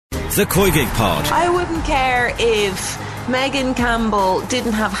The Koigig Pod. I wouldn't care if Megan Campbell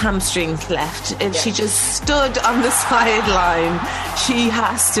didn't have hamstrings left. If she just stood on the sideline, she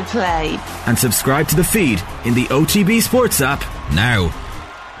has to play. And subscribe to the feed in the OTB Sports app now.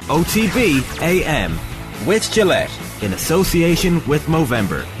 OTB AM with Gillette in association with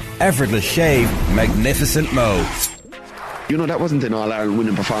Movember. Effortless shave, magnificent Mo. You know, that wasn't an All-Ireland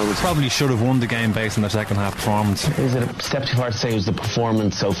winning performance. Probably should have won the game based on their second half performance. Is it a step too far to say it was the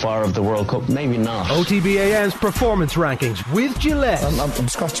performance so far of the World Cup? Maybe not. OTBAM's performance rankings with Gillette. I'm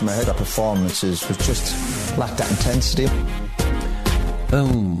scratching my head. That performances was just lacked that intensity.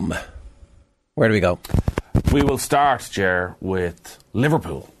 Boom. Where do we go? We will start, Ger, with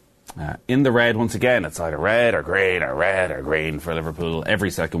Liverpool. In the red once again. It's either red or green or red or green for Liverpool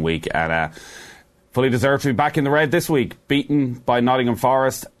every second week. And fully deserved to be back in the red this week, beaten by Nottingham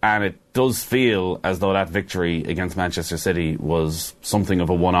Forest, and it does feel as though that victory against Manchester City was something of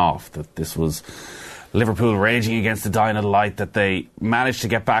a one-off, that this was Liverpool raging against the dying of the light, that they managed to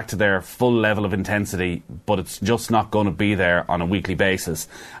get back to their full level of intensity, but it's just not going to be there on a weekly basis,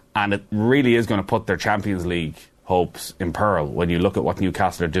 and it really is going to put their Champions League hopes in peril when you look at what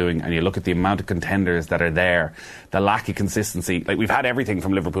Newcastle are doing and you look at the amount of contenders that are there, the lack of consistency. Like, we've had everything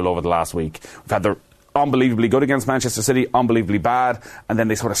from Liverpool over the last week. We've had the unbelievably good against Manchester City, unbelievably bad, and then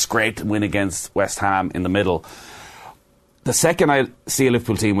they sort of scraped and win against West Ham in the middle. The second I see a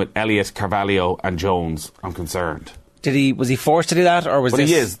Liverpool team with Elliott, Carvalho and Jones, I'm concerned. Was he forced to do that, or was this...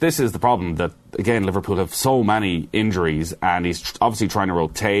 He is. This is the problem, that, again, Liverpool have so many injuries, and he's obviously trying to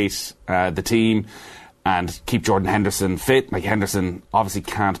rotate the team and keep Jordan Henderson fit. Like, Henderson obviously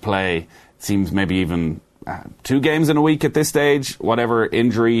can't play, seems maybe even 2 games in a week at this stage. Whatever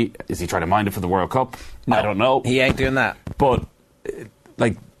injury, is he trying to mind it for the World Cup? No, I don't know. He ain't doing that. But,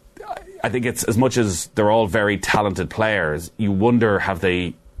 like, I think it's, as much as they're all very talented players, you wonder, have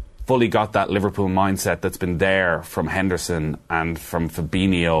they fully got that Liverpool mindset that's been there from Henderson and from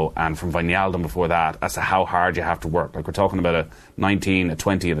Fabinho and from Wijnaldum before that, as to how hard you have to work. Like, we're talking about a 19, a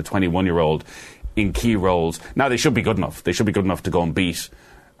 20 and a 21-year-old in key roles. Now, they should be good enough. They should be good enough to go and beat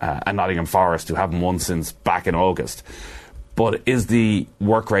a Nottingham Forest, who haven't won since back in August. But is the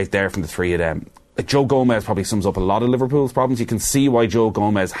work rate there from the three of them? Like, Joe Gomez probably sums up a lot of Liverpool's problems. You can see why Joe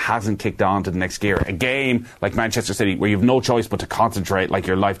Gomez hasn't kicked on to the next gear. A game like Manchester City, where you've no choice but to concentrate like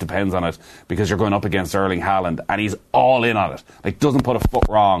your life depends on it, because you're going up against Erling Haaland, and he's all in on it. Like, doesn't put a foot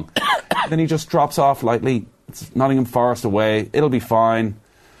wrong. Then he just drops off lightly. It's Nottingham Forest away. It'll be fine.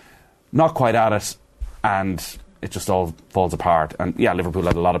 Not quite at it, and it just all falls apart. And yeah, Liverpool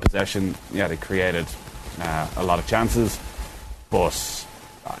had a lot of possession. Yeah, they created a lot of chances, but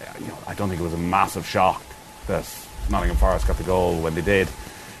I don't think it was a massive shock that Nottingham Forest got the goal when they did.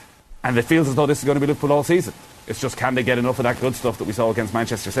 And it feels as though this is going to be Liverpool all season. It's just, can they get enough of that good stuff that we saw against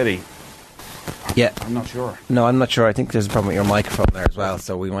Manchester City? Yeah, I'm not sure. No, I'm not sure. I think there's a problem with your microphone there as well,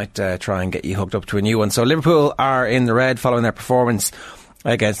 so we might try and get you hooked up to a new one. So Liverpool are in the red following their performance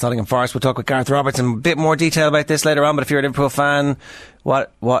against Nottingham Forest. We'll talk with Gareth Roberts in a bit more detail about this later on, but if you're a Liverpool fan,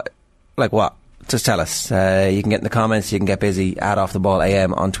 what? Just tell us. You can get in the comments, you can get busy at Off the Ball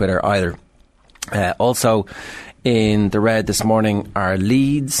AM on Twitter either. Also in the red this morning are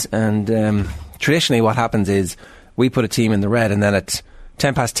Leeds, and traditionally what happens is we put a team in the red, and then at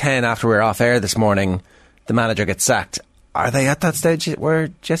 10 past 10 after we're off air this morning, the manager gets sacked. Are they at that stage where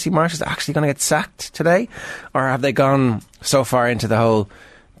Jesse Marsch is actually going to get sacked today? Or have they gone so far into the whole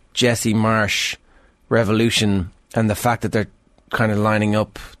Jesse Marsch revolution and the fact that they're kind of lining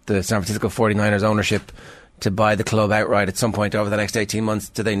up the San Francisco 49ers ownership to buy the club outright at some point over the next 18 months?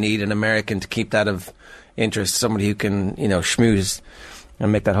 Do they need an American to keep that of interest, somebody who can, schmooze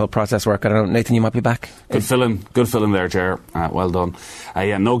and make that whole process work? I don't know. Nathan, you might be back. Good fill-in there, Ger. Well done.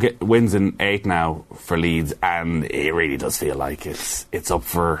 Wins in 8 now for Leeds, and it really does feel like it's up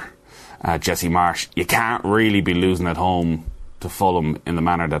for Jesse Marsch. You can't really be losing at home to Fulham in the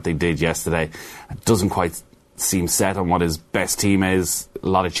manner that they did yesterday. It doesn't quite seem set on what his best team is. A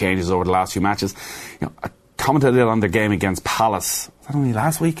lot of changes over the last few matches. I commented on their game against Palace. Was that only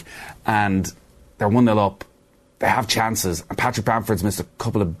last week? And they're 1-0 up. They have chances, and Patrick Bamford's missed a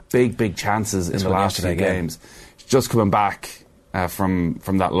couple of big chances in the last few games. He's just coming back from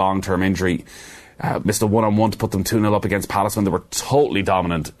that long-term injury. Missed a one-on-one to put them 2-0 up against Palace when they were totally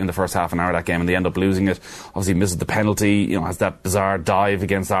dominant in the first half an hour of that game, and they end up losing it. Obviously misses the penalty, has that bizarre dive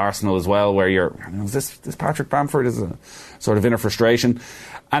against Arsenal as well, where this Patrick Bamford is a sort of inner frustration.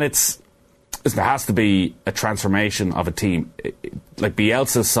 And it's there has to be a transformation of a team. Like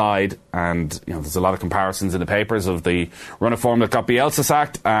Bielsa's side, and there's a lot of comparisons in the papers of the run of form that got Bielsa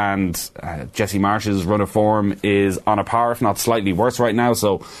sacked, and Jesse Marsh's run of form is on a par, if not slightly worse right now,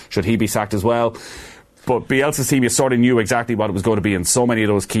 so should he be sacked as well? But Bielsa's team, you sort of knew exactly what it was going to be, and so many of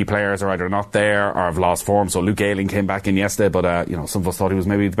those key players are either not there or have lost form. So Luke Ayling came back in yesterday, but some of us thought he was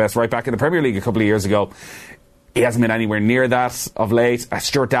maybe the best right back in the Premier League a couple of years ago. He hasn't been anywhere near that of late.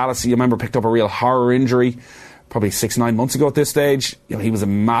 Stuart Dallas, you remember, picked up a real horror injury probably 6-9 months ago at this stage. He was a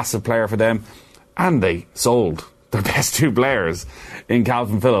massive player for them, and they sold their best two players in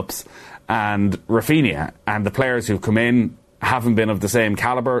Calvin Phillips and Rafinha, and the players who've come in haven't been of the same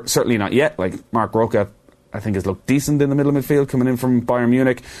calibre, certainly not yet. Like Mark Roca, I think, has looked decent in the middle of midfield coming in from Bayern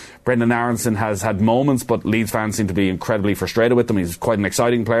Munich. Brendan Aronson has had moments, but Leeds fans seem to be incredibly frustrated with him. He's quite an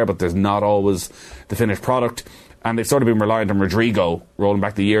exciting player, but there's not always the finished product. And they've sort of been reliant on Rodrigo, rolling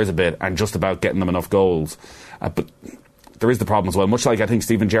back the years a bit, and just about getting them enough goals. But there is the problem as well. Much like I think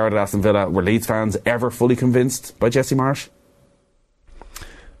Stephen Gerrard at Aston Villa, were Leeds fans ever fully convinced by Jesse Marsh?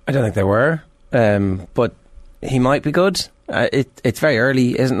 I don't think they were, but he might be good. It's very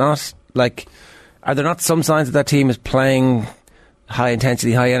early, is it not? Like, are there not some signs that team is playing high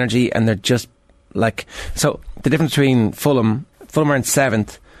intensity, high energy, and they're just like... So the difference between Fulham are in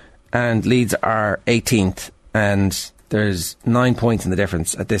 7th and Leeds are 18th, and there's 9 points in the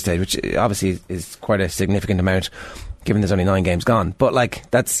difference at this stage, which obviously is quite a significant amount given there's only 9 games gone. But like,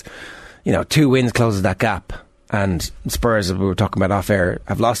 that's 2 wins closes that gap, and Spurs, as we were talking about off air,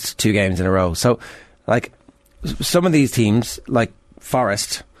 have lost 2 games in a row. So like, some of these teams like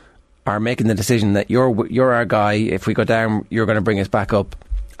Forest are making the decision that you're our guy. If we go down, you're going to bring us back up,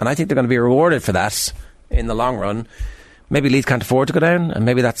 and I think they're going to be rewarded for that in the long run. Maybe Leeds can't afford to go down, and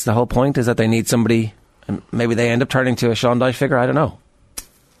maybe that's the whole point, is that they need somebody, and maybe they end up turning to a Sean Dyche figure. I don't know.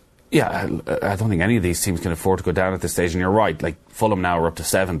 Yeah, I don't think any of these teams can afford to go down at this stage, and you're right. Like Fulham now are up to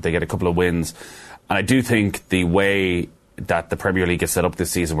 7th, they get a couple of wins, and I do think the way that the Premier League is set up this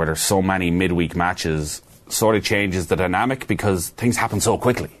season, where there's so many midweek matches, sort of changes the dynamic, because things happen so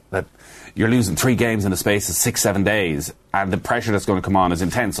quickly that you're losing 3 games in the space of 6-7 days, and the pressure that's going to come on is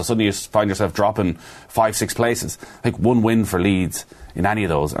intense. So suddenly you find yourself dropping 5-6 places. Like 1 win for Leeds in any of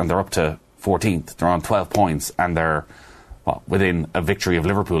those, and they're up to 14th. They're on 12 points, and they're within a victory of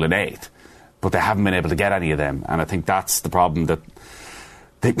Liverpool in 8th, but they haven't been able to get any of them. And I think that's the problem, that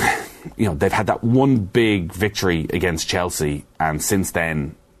they've had that one big victory against Chelsea, and since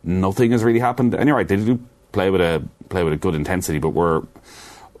then nothing has really happened. And you're right, they do play with a good intensity, but we're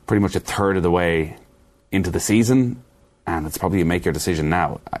pretty much a third of the way into the season, and it's probably a make your decision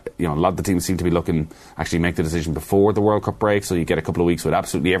now. A lot of the teams seem to be looking actually make the decision before the World Cup break, so you get a couple of weeks with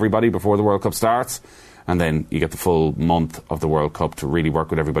absolutely everybody before the World Cup starts, and then you get the full month of the World Cup to really work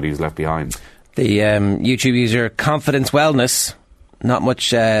with everybody who's left behind. The YouTube user Confidence Wellness, not much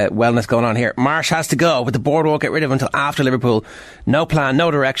wellness going on here. Marsh has to go, but the board won't get rid of him until after Liverpool. No plan,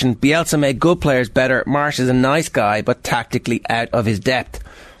 no direction. Bielsa made good players better. Marsh is a nice guy, but tactically out of his depth.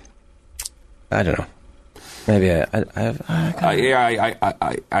 I don't know. Maybe I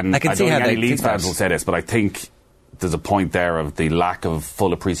can see how any Leeds fans will say this, but I think there's a point there of the lack of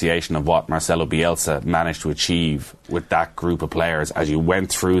full appreciation of what Marcelo Bielsa managed to achieve with that group of players as you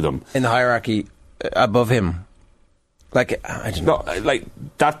went through them in the hierarchy above him. Like, I don't know. Like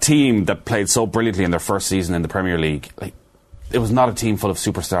that team that played so brilliantly in their first season in the Premier League, like, it was not a team full of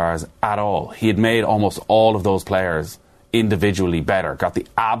superstars at all. He had made almost all of those players individually better, got the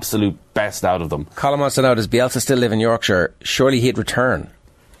absolute best out of them. Colin wants to know, does Bielsa still live in Yorkshire? Surely he'd return.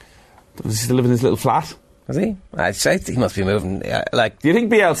 Does he still live in his little flat? Does he? I'd say he must be moving. Do you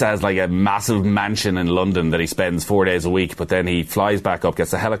think Bielsa has like a massive mansion in London that he spends 4 days a week, but then he flies back up,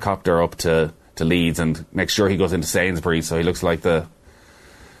 gets a helicopter up to Leeds and makes sure he goes into Sainsbury's so he looks like the,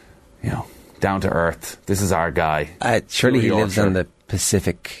 down to earth, this is our guy? Surely he lives on the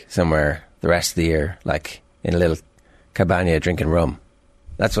Pacific somewhere the rest of the year, like in a little cabana drinking rum.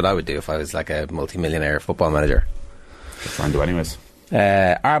 That's what I would do if I was like a multi-millionaire football manager. That's what I do anyways.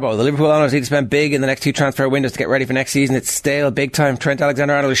 Arbo, the Liverpool owners need to spend big in the next 2 transfer windows to get ready for next season. It's stale big time. Trent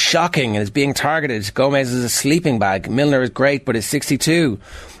Alexander-Arnold is shocking and is being targeted. Gomez is a sleeping bag. Milner is great but is 62.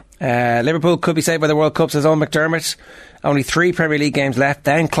 Liverpool could be saved by the World Cup, says Owen McDermott. Only 3 Premier League games left,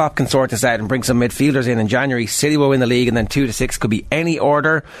 then Klopp can sort this out and bring some midfielders in January. City will win the league, and then 2 to 6 could be any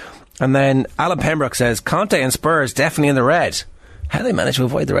order. And then Alan Pembroke says Conte and Spurs definitely in the red. How they managed to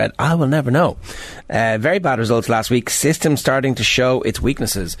avoid the red, I will never know. Very bad results last week. System starting to show its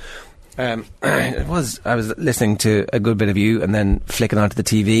weaknesses. I was listening to a good bit of you and then flicking onto the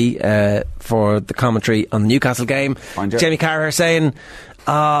TV for the commentary on the Newcastle game. Jamie Carragher saying,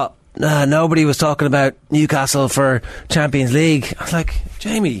 nobody was talking about Newcastle for Champions League. I was like,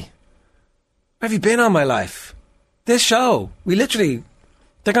 Jamie, where have you been all my life? This show, they're going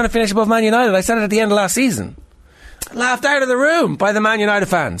to finish above Man United. I said it at the end of last season. Laughed out of the room by the Man United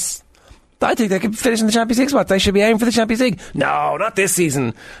fans. I think they could finish in the Champions League spot. They should be aiming for the Champions League. No, not this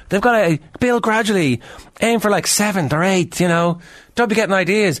season. They've got to build gradually. Aim for like 7th or 8th, you know. Don't be getting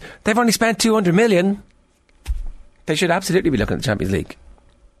ideas. They've only spent 200 million. They should absolutely be looking at the Champions League.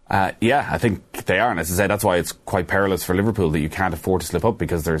 Yeah, I think they are. And as I say, that's why it's quite perilous for Liverpool that you can't afford to slip up,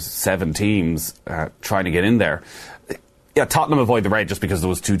 because there's 7 teams trying to get in there. Yeah, Tottenham avoid the red just because there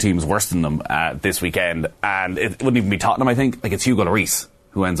was 2 teams worse than them this weekend. And it wouldn't even be Tottenham, I think. Like, it's Hugo Lloris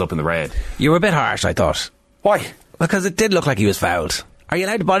who ends up in the red. You were a bit harsh, I thought. Why? Because it did look like he was fouled. Are you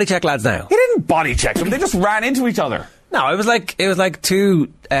allowed to body check lads now? He didn't body check them. They just ran into each other. No, it was like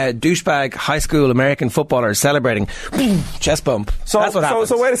 2 douchebag high school American footballers celebrating. Chest bump. That's what happened.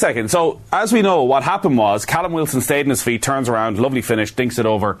 So wait a second. So as we know, what happened was Callum Wilson stayed on his feet, turns around, lovely finish, dinks it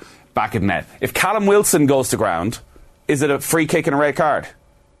over, back of net. If Callum Wilson goes to ground, is it a free kick and a red card?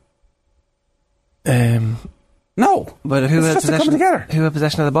 No. But who had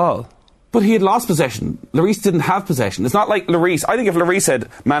possession of the ball? But he had lost possession. Lloris didn't have possession. It's not like Lloris. I think if Lloris had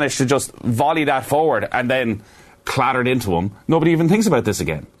managed to just volley that forward and then clattered into him, nobody even thinks about this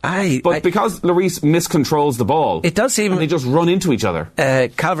again. But because Lloris miscontrols the ball, it does seem, and they just run into each other.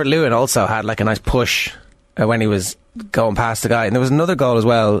 Calvert-Lewin also had like a nice push when he was going past the guy, and there was another goal as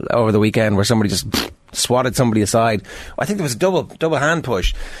well over the weekend where somebody just swatted somebody aside. I think there was a double hand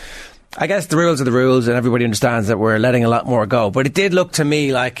push. I guess the rules are the rules, and everybody understands that we're letting a lot more go, but it did look to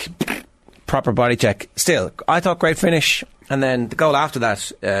me like proper body check. Still, I thought great finish, and then the goal after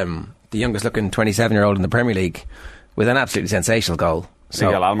that, the youngest looking 27-year-old in the Premier League with an absolutely sensational goal.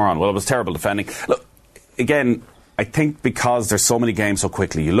 Miguel Almiron. Well, it was terrible defending. Look, again, I think because there's so many games so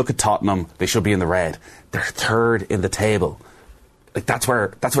quickly, you look at Tottenham, they should be in the red. They're 3rd in the table. Like that's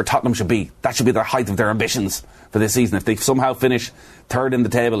where Tottenham should be. That should be the height of their ambitions for this season. If they somehow finish 3rd in the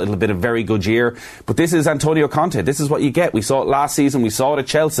table, it'll be a very good year. But this is Antonio Conte. This is what you get. We saw it last season. We saw it at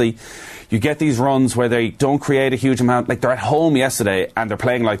Chelsea. You get these runs where they don't create a huge amount. Like, they're at home yesterday and they're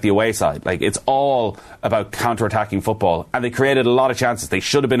playing like the away side. Like, it's all about counter-attacking football. And they created a lot of chances. They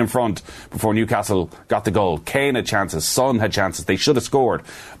should have been in front before Newcastle got the goal. Kane had chances. Son had chances. They should have scored.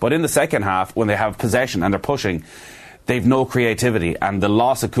 But in the second half, when they have possession and they're pushing, they've no creativity. And the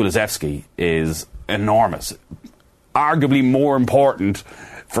loss of Kulusevski is enormous. Arguably more important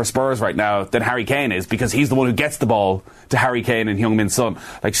for Spurs right now than Harry Kane is, because he's the one who gets the ball to Harry Kane and Heung-min Son.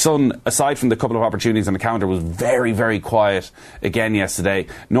 Like, Son, aside from the couple of opportunities on the counter, was very, very quiet again yesterday.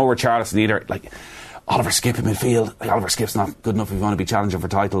 No Richarlison either. Like, Oliver Skipp in midfield. Like, Oliver Skipp's not good enough if you want to be challenging for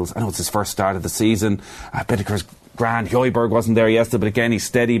titles. I know it's his first start of the season. Bittaker's grand. Højbjerg wasn't there yesterday, but again, he's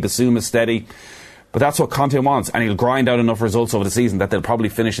steady. Bissouma's steady. But that's what Conte wants, and he'll grind out enough results over the season that they'll probably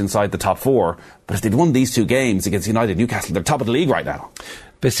finish inside the top 4. But if they'd won these 2 games against United, Newcastle, they're top of the league right now.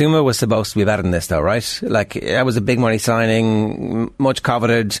 Bissouma was supposed to be better than this, though, right? Like, that was a big money signing, much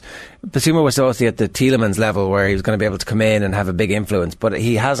coveted. Bissouma was supposed to be at the Tielemans level, where he was going to be able to come in and have a big influence, but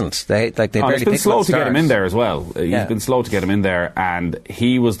he hasn't. It's been slow to get him in there as well. He's been slow to get him in there, and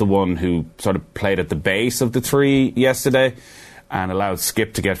he was the one who sort of played at the base of the 3 yesterday and allowed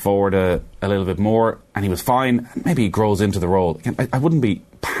Skipp to get forward a little bit more, and he was fine. Maybe he grows into the role. I wouldn't be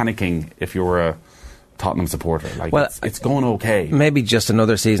panicking if you were a Tottenham supporter. Like, well, it's going okay. Maybe just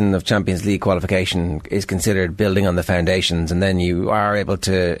another season of Champions League qualification is considered building on the foundations, and then you are able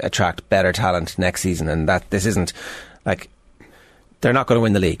to attract better talent next season. And that this isn't like they're not going to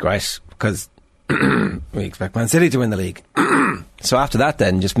win the league, right? Because we expect Man City to win the league. So after that,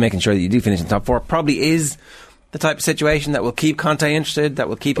 then just making sure that you do finish in top 4 probably is the type of situation that will keep Conte interested, that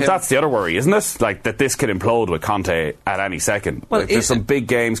will keep him... But that's the other worry, isn't it? Like, that this could implode with Conte at any second. Well, like, there's some big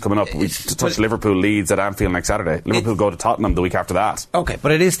games coming up. We touch Liverpool, Leeds at Anfield next Saturday. Liverpool go to Tottenham the week after that. Okay,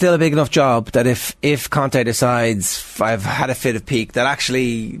 but it is still a big enough job that if Conte decides, I've had a fit of peak, that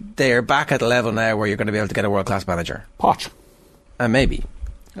actually they're back at the level now where you're going to be able to get a world-class manager. Poch. Maybe.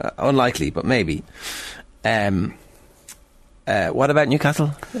 Unlikely, but maybe. What about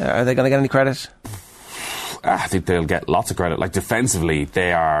Newcastle? Are they going to get any credit? I think they'll get lots of credit. Like, defensively,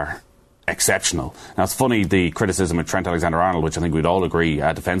 they are exceptional. Now, it's funny, the criticism of Trent Alexander-Arnold, which I think we'd all agree,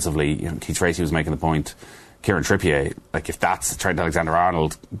 defensively, Keith Tracy was making the point, Kieran Trippier, like, if that's Trent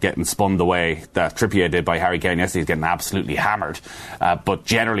Alexander-Arnold getting spun the way that Trippier did by Harry Kane yesterday, he's getting absolutely hammered. But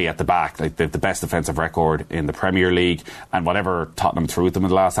generally at the back, like, they've the best defensive record in the Premier League, and whatever Tottenham threw at them in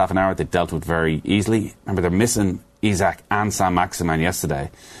the last half an hour, they dealt with very easily. Remember, they're missing Isak and Saint-Maximin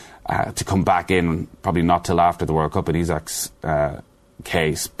yesterday. To come back in, probably not till after the World Cup, and Isak's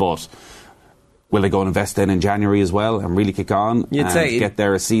case, but will they go and invest then in January as well and really kick on? You'd say get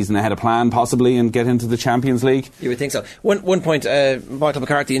there a season ahead of plan possibly and get into the Champions League? You would think so. One point, Michael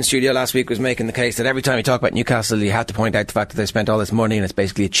McCarthy in studio last week was making the case that every time you talk about Newcastle, you have to point out the fact that they spent all this money and it's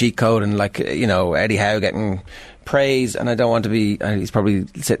basically a cheat code, and Eddie Howe getting praise, and I don't want to be, he's probably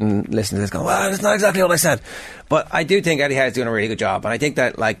sitting listening to this going, well, that's not exactly what I said. But I do think Eddie Howe's doing a really good job, and I think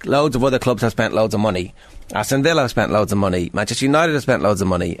that loads of other clubs have spent loads of money. Aston Villa have spent loads of money, Manchester United have spent loads of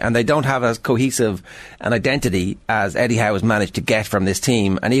money, and they don't have as cohesive an identity as Eddie Howe has managed to get from this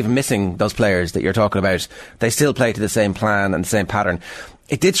team. And even missing those players that you're talking about, they still play to the same plan and the same pattern.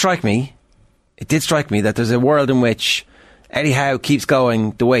 It did strike me that there's a world in which Eddie Howe keeps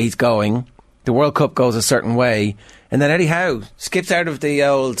going the way he's going, the World Cup goes a certain way, and then Eddie Howe skips out of the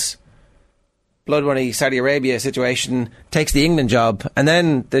old blood money Saudi Arabia situation, takes the England job, and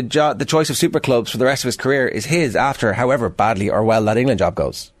then the choice of super clubs for the rest of his career is his after however badly or well that England job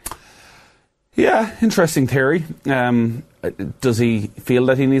goes. Yeah, interesting theory. Does he feel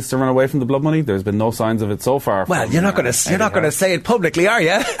that he needs to run away from the blood money? There's been no signs of it so far. Well, you're not going to say it publicly, are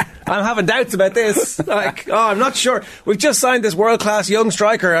you? I'm having doubts about this. I'm not sure. We've just signed this world-class young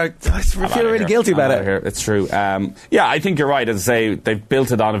striker. I feel really guilty about it. It's true. Yeah, I think you're right. As I say, they've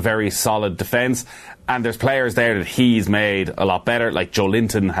built it on a very solid defence. And there's players there that he's made a lot better. Like Joe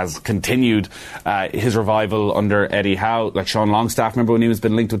Linton has continued his revival under Eddie Howe. Like Sean Longstaff, remember when he was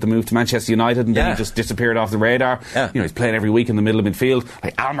been linked with the move to Manchester United and then he just disappeared off the radar? Yeah. He's playing every week in the middle of midfield.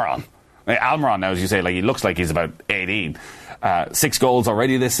 Like Almiron now, as you say, he looks like he's about 18. 6 goals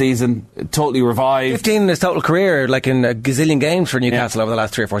already this season. Totally revived. 15 in his total career, in a gazillion games for Newcastle over the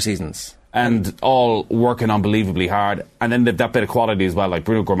last 3 or 4 seasons. And all working unbelievably hard. And then they've that bit of quality as well. Like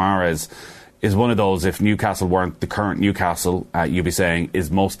Bruno Guimaraes is one of those, if Newcastle weren't the current Newcastle, you'd be saying, is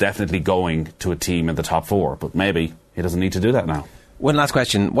most definitely going to a team in the top 4. But maybe he doesn't need to do that now. One last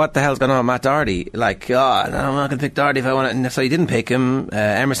question. What the hell's going on with Matt Doherty? I'm not going to pick Doherty if I want it. And so you didn't pick him.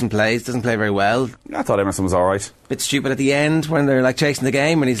 Emerson doesn't play very well. I thought Emerson was alright. Bit stupid at the end when they're chasing the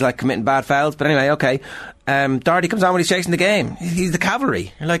game and he's committing bad fouls. But anyway, okay. Doherty comes on when he's chasing the game. He's the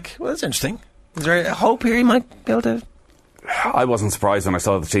cavalry. You're like, well, that's interesting. Is there a hope here he might be able to... I wasn't surprised when I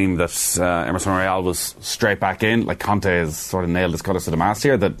saw the team that Emerson Royal was straight back in. Conte has sort of nailed his colours to the mast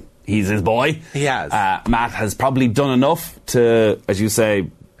here, that he's his boy. He has. Matt has probably done enough to, as you say,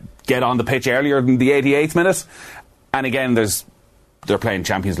 get on the pitch earlier than the 88th minute. And again, they're playing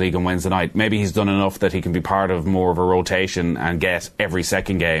Champions League on Wednesday night. Maybe he's done enough that he can be part of more of a rotation and get every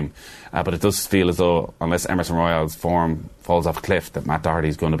second game. But it does feel as though, unless Emerson Royal's form falls off a cliff, that Matt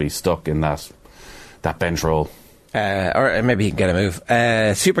Doherty's going to be stuck in that bench role. Or maybe he can get a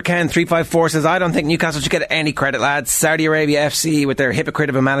move. Super Ken 354 says, I don't think Newcastle should get any credit, lads. Saudi Arabia FC with their hypocrite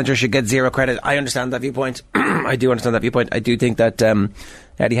of a manager should get 0 credit. I understand that viewpoint. I do understand that viewpoint. I do think that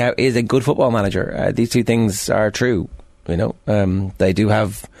Eddie Howe is a good football manager. These two things are true. They do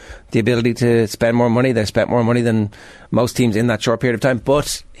have the ability to spend more money. They've spent more money than most teams in that short period of time,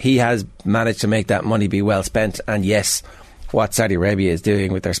 but he has managed to make that money be well spent. And yes, what Saudi Arabia is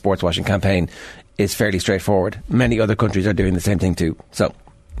doing with their sports washing campaign is fairly straightforward. Many other countries are doing the same thing too. So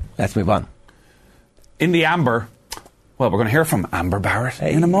let's move on. In the Amber, well, we're going to hear from Amber Barrett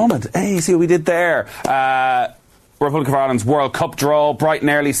in a moment. Hey, see what we did there. Republic of Ireland's World Cup draw, bright and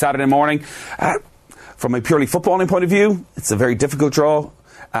early Saturday morning. From a purely footballing point of view, it's a very difficult draw.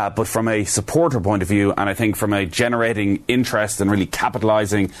 But from a supporter point of view, and I think from a generating interest and really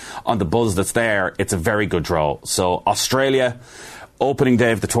capitalising on the buzz that's there, it's a very good draw. So Australia, opening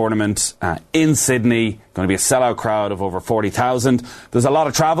day of the tournament in Sydney, going to be a sellout crowd of over 40,000. There's a lot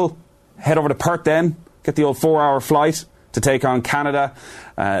of travel. Head over to Perth then, get the old 4-hour flight to take on Canada,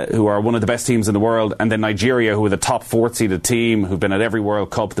 who are one of the best teams in the world, and then Nigeria, who are the top 4th seeded team, who've been at every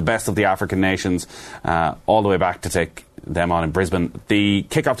World Cup, the best of the African nations, all the way back to take them on in Brisbane. The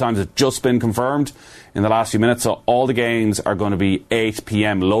kick-off times have just been confirmed in the last few minutes, so all the games are going to be 8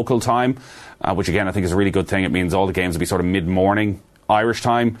 p.m. local time, which again I think is a really good thing. It means all the games will be sort of mid-morning Irish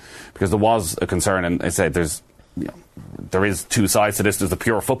time, because there was a concern, and I said there is 2 sides to this. There's the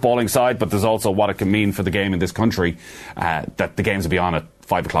pure footballing side, but there's also what it can mean for the game in this country, that the games will be on at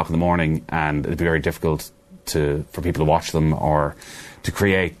 5 o'clock in the morning, and it'd be very difficult for people to watch them or to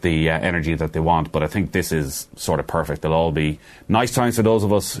create the energy that they want. But I think this is sort of perfect. They'll all be nice times for those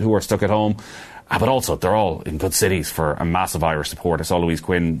of us who are stuck at home. But also, they're all in good cities for a massive Irish support. I saw Louise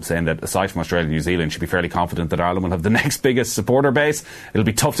Quinn saying that aside from Australia and New Zealand, she'd be fairly confident that Ireland will have the next biggest supporter base. It'll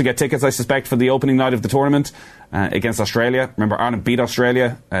be tough to get tickets, I suspect, for the opening night of the tournament against Australia. Remember, Ireland beat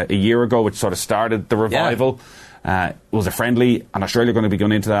Australia a year ago, which sort of started the revival. Yeah. It was a friendly, and Australia are going to be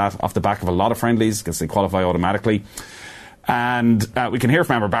going into that off the back of a lot of friendlies because they qualify automatically. And we can hear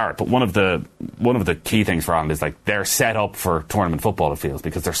from Amber Barrett, but one of the key things for Ireland is like they're set up for tournament football, it feels,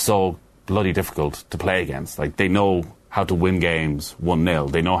 because they're so bloody difficult to play against. Like, they know how to win games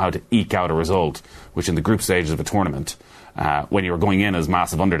 1-0. They know how to eke out a result, which in the group stages of a tournament, when you're going in as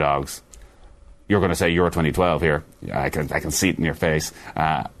massive underdogs, you're going to say Euro 2012 here. I can see it in your face.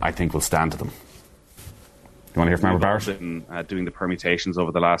 I think we'll stand to them. You want to hear from Amber Barrett? Been doing the permutations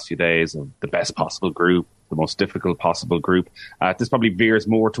over the last few days of the best possible group, the most difficult possible group. This probably veers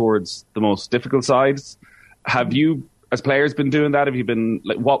more towards the most difficult sides. Have you, as players, been doing that? Have you been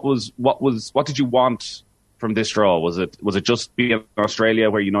like, what did you want from this draw? Was it just being in Australia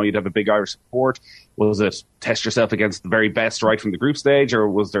where you know you'd have a big Irish support? Was it test yourself against the very best right from the group stage, or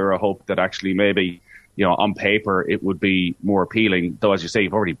was there a hope that actually maybe, you know, on paper it would be more appealing? Though, as you say,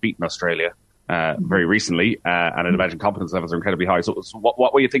 you've already beaten Australia very recently, and I'd imagine confidence levels are incredibly high. So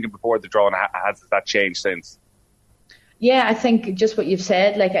what were you thinking before the draw, and has that changed since? Yeah, I think just what you've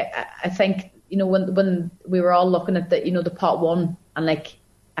said. Like, I think, you know, when we were all looking at the, you know, the pot one, and like,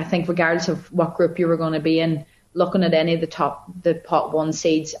 I think regardless of what group you were going to be in, looking at any of the pot one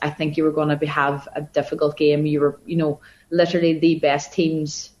seeds, I think you were going to have a difficult game. You were, you know, literally the best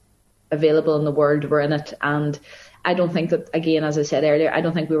teams available in the world were in it, and I don't think that, again, as I said earlier, I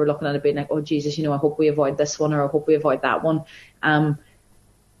don't think we were looking at it being like, oh Jesus, you know, I hope we avoid this one, or I hope we avoid that one.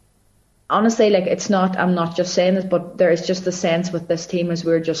 Honestly, like, it's not, I'm not just saying this, but there is just a sense with this team as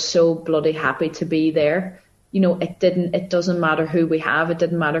we're just so bloody happy to be there. You know, it doesn't matter who we have. It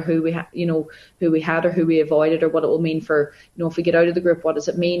didn't matter who we who we had or who we avoided, or what it will mean for, you know, if we get out of the group, what does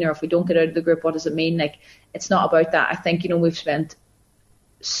it mean? Or if we don't get out of the group, what does it mean? Like, it's not about that. I think, you know, we've spent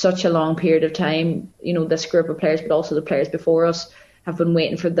such a long period of time, you know, this group of players, but also the players before us, have been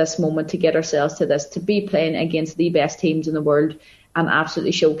waiting for this moment to get ourselves to this, to be playing against the best teams in the world and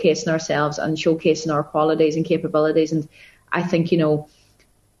absolutely showcasing ourselves and showcasing our qualities and capabilities. And I think, you know,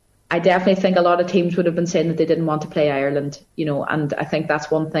 I definitely think a lot of teams would have been saying that they didn't want to play Ireland, you know, and I think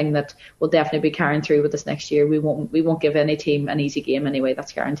that's one thing that will definitely be carrying through with us next year. We won't give any team an easy game anyway.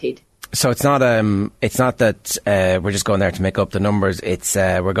 That's guaranteed. So it's not that we're just going there to make up the numbers. It's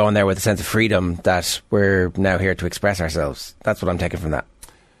we're going there with a sense of freedom that we're now here to express ourselves. That's what I'm taking from that.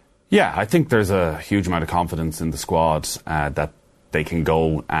 Yeah, I think there's a huge amount of confidence in the squad that they can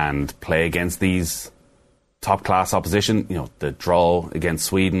go and play against these top-class opposition. You know, the draw against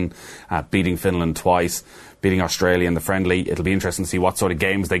Sweden, beating Finland twice, beating Australia in the friendly. It'll be interesting to see what sort of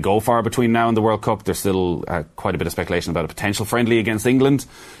games they go for between now and the World Cup. There's still quite a bit of speculation about a potential friendly against England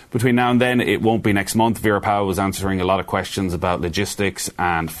between now and then. It won't be next month. Vera Pauw was answering a lot of questions about logistics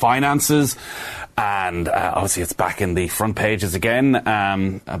and finances, and obviously it's back in the front pages again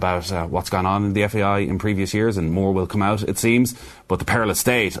about what's gone on in the FAI in previous years, and more will come out, it seems. But the perilous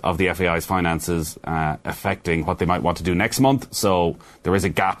state of the FAI's finances affecting what they might want to do next month. So there is a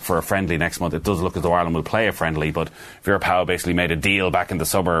gap for a friendly next month. It does look as though Ireland will play a friendly, but Vera Pauw basically made a deal back in the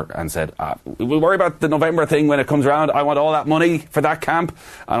summer and said, we'll worry about the November thing when it comes around. I want all that money for that camp.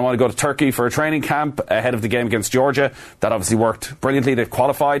 I want to go to Turkey for a training camp ahead of the game against Georgia. That obviously worked brilliantly. They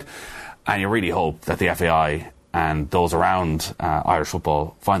qualified. And you really hope that the FAI and those around Irish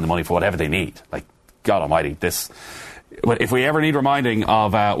football find the money for whatever they need. Like, God almighty, if we ever need reminding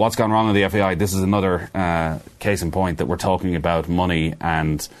of what's gone wrong in the FAI, this is another case in point that we're talking about money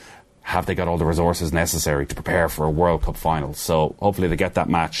and have they got all the resources necessary to prepare for a World Cup final. So hopefully they get that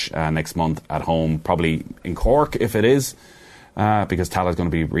match next month at home, probably in Cork if it is, because Tallagh's going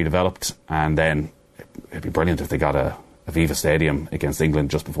to be redeveloped, and then it'd be brilliant if they got a Aviva Stadium against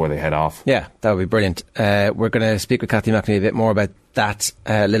England just before they head off. Yeah, that would be brilliant. We're going to speak with Cathy McNamee a bit more about that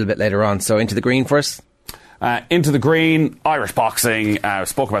a little bit later on. So into the green first. Into the green, Irish boxing.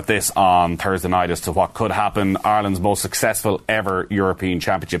 Spoke about this on Thursday night as to what could happen. Ireland's most successful ever European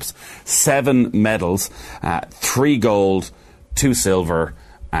Championships. 7 medals, 3 gold, 2 silver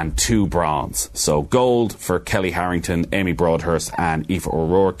and 2 bronze. So gold for Kelly Harrington, Amy Broadhurst and Aoife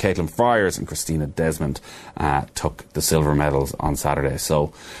O'Rourke. Caitlin Fryers and Christina Desmond took the silver medals on Saturday.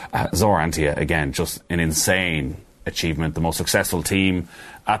 So Zora Antia, again, just an insane achievement. The most successful team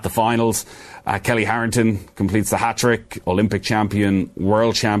at the finals. Kelly Harrington completes the hat-trick, Olympic champion,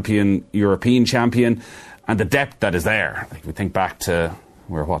 world champion, European champion, and the depth that is there. Like, we think back to,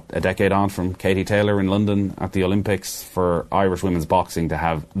 we're a decade on from Katie Taylor in London at the Olympics. For Irish women's boxing to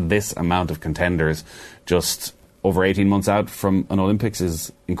have this amount of contenders just over 18 months out from an Olympics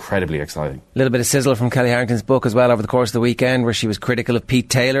is incredibly exciting. A little bit of sizzle from Kelly Harrington's book as well over the course of the weekend, where she was critical of Pete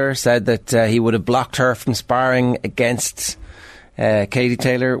Taylor, said that he would have blocked her from sparring against Katie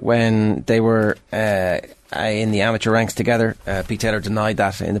Taylor when they were in the amateur ranks together. Pete Taylor denied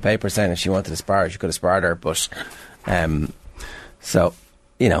that in the paper, saying if she wanted to spar, she could have sparred her, but So,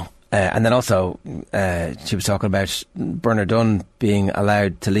 you know, and then also she was talking about Bernard Dunn being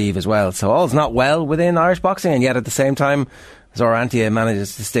allowed to leave as well. So all's not well within Irish boxing, and yet at the same time, Zora Antia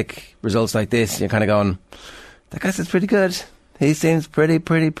manages to stick results like this. You're kind of going, that guy's pretty good. He seems pretty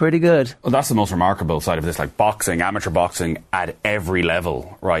good. Well, that's the most remarkable side of this. Like boxing, amateur boxing at every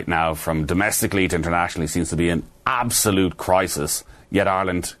level right now, from domestically to internationally, seems to be in absolute crisis. Yet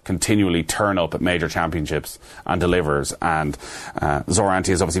Ireland continually turn up at major championships and delivers. And Zora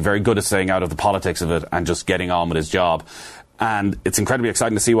Antia is obviously very good at staying out of the politics of it and just getting on with his job. And it's incredibly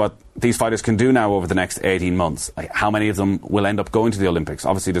exciting to see what these fighters can do now over the next 18 months. Like, how many of them will end up going to the Olympics?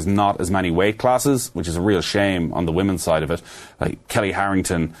 Obviously, there's not as many weight classes, which is a real shame on the women's side of it. Like Kelly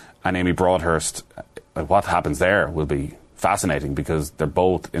Harrington and Amy Broadhurst, what happens there will be fascinating, because they're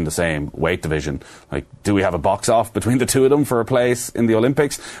both in the same weight division. Like, do we have a box off between the two of them for a place in the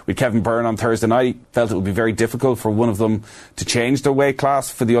Olympics? With Kevin Byrne on Thursday night, felt it would be very difficult for one of them to change their weight class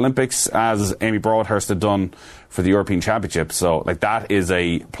for the Olympics, as Amy Broadhurst had done for the European Championship. So, like, that is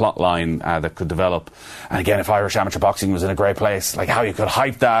a plot line that could develop. And again, if Irish amateur boxing was in a great place, like how you could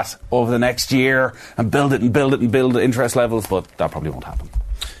hype that over the next year and build interest levels, but that probably won't happen.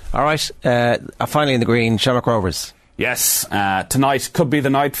 All right, finally in the green, Shamrock Rovers. Yes, tonight could be the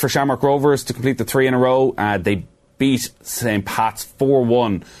night for Shamrock Rovers to complete the 3 in a row. They beat St. Pat's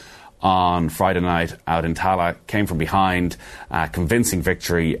 4-1 on Friday night out in Tallaght. Came from behind, convincing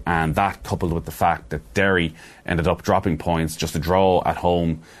victory, and that coupled with the fact that Derry ended up dropping points. Just a draw at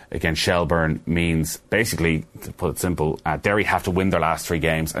home against Shelbourne means, basically, to put it simple, Derry have to win their last 3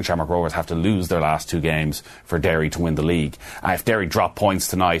 games and Shamrock Rovers have to lose their last 2 games for Derry to win the league. If Derry drop points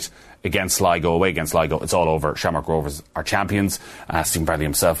tonight against Sligo, away against Sligo, it's all over. Shamrock Rovers are champions. Stephen Bradley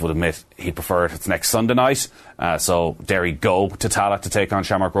himself would admit he'd prefer it if it's next Sunday night. So Derry go to Tallaght to take on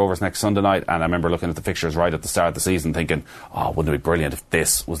Shamrock Rovers next Sunday night. And I remember looking at the fixtures right at the start of the season thinking, wouldn't it be brilliant if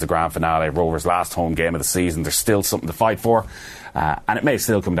this was the grand finale, Rovers' last home game of the season. There's still something to fight for. And it may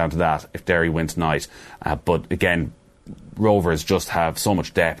still come down to that if Derry win tonight. But again, Rovers just have so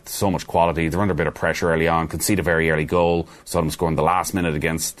much depth, so much quality. They're under a bit of pressure early on, concede a very early goal, saw them score in the last minute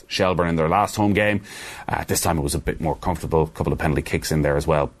against Shelbourne in their last home game. This time it was a bit more comfortable, a couple of penalty kicks in there as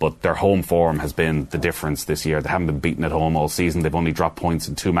well. But their home form has been the difference this year. They haven't been beaten at home all season. They've only dropped points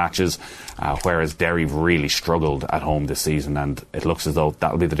in 2 matches, whereas Derry really struggled at home this season, and it looks as though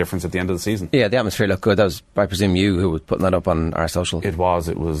that'll be the difference at the end of the season. Yeah, the atmosphere looked good. That was, I presume, you who was putting that up on our social. It was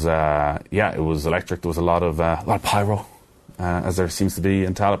it was electric. There was a lot of pyro. As there seems to be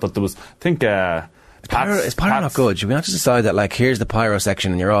in Tallaght, but there was, I think, is pyro not good? Should we not just decide that, like, here's the pyro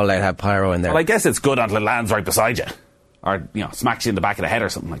section and you're all allowed to have pyro in there? Well, I guess it's good until it lands right beside you, or smacks you in the back of the head or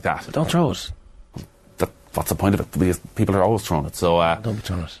something like that. But don't throw it. What's the point of it? Because people are always throwing it. So don't be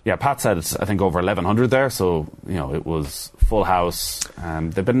throwing it. Yeah, Pat said it's, I think, over 1,100 there. So it was full house.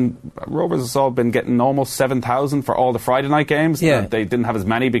 Rovers has all been getting almost 7,000 for all the Friday night games. Yeah, they didn't have as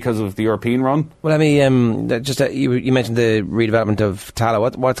many because of the European run. Well, I mean, you mentioned the redevelopment of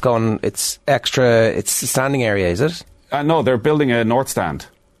Tallaght. What's going? It's extra. It's a standing area, is it? No, they're building a north stand.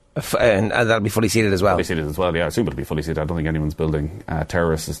 And that'll be fully seated as well. Fully seated as well, yeah. I assume it'll be fully seated. I don't think anyone's building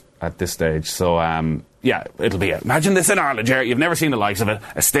terrorists at this stage. So, yeah, it'll be imagine this in Ireland, Jerry. You've never seen the likes of it.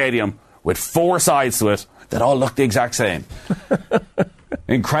 A stadium with 4 sides to it that all look the exact same.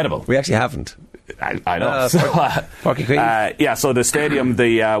 Incredible. We actually haven't. I know. So the stadium,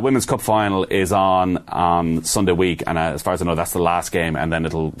 the Women's Cup final is on Sunday week, and as far as I know, that's the last game, and then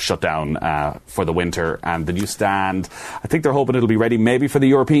it'll shut down for the winter. And the new stand, I think they're hoping it'll be ready maybe for the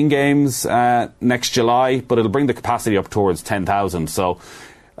European Games next July, but it'll bring the capacity up towards 10,000. So,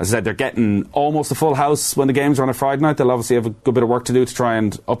 as I said, they're getting almost a full house when the games are on a Friday night. They'll obviously have a good bit of work to do to try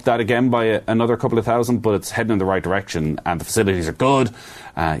and up that again by another couple of thousand, but it's heading in the right direction, and the facilities are good.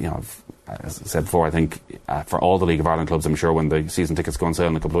 As I said before, I think for all the League of Ireland clubs, I'm sure when the season tickets go on sale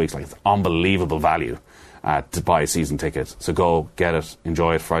in a couple of weeks, it's unbelievable value to buy a season ticket. So go, get it,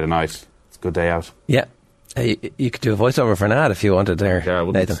 enjoy it Friday night. It's a good day out. Yeah. You could do a voiceover for an ad if you wanted there. Yeah, I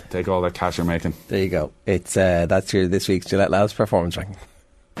wouldn't take all that cash you're making. There you go. It's that's this week's Gillette Labs performance ranking.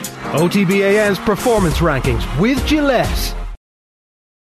 OTBAM's performance rankings with Gillette.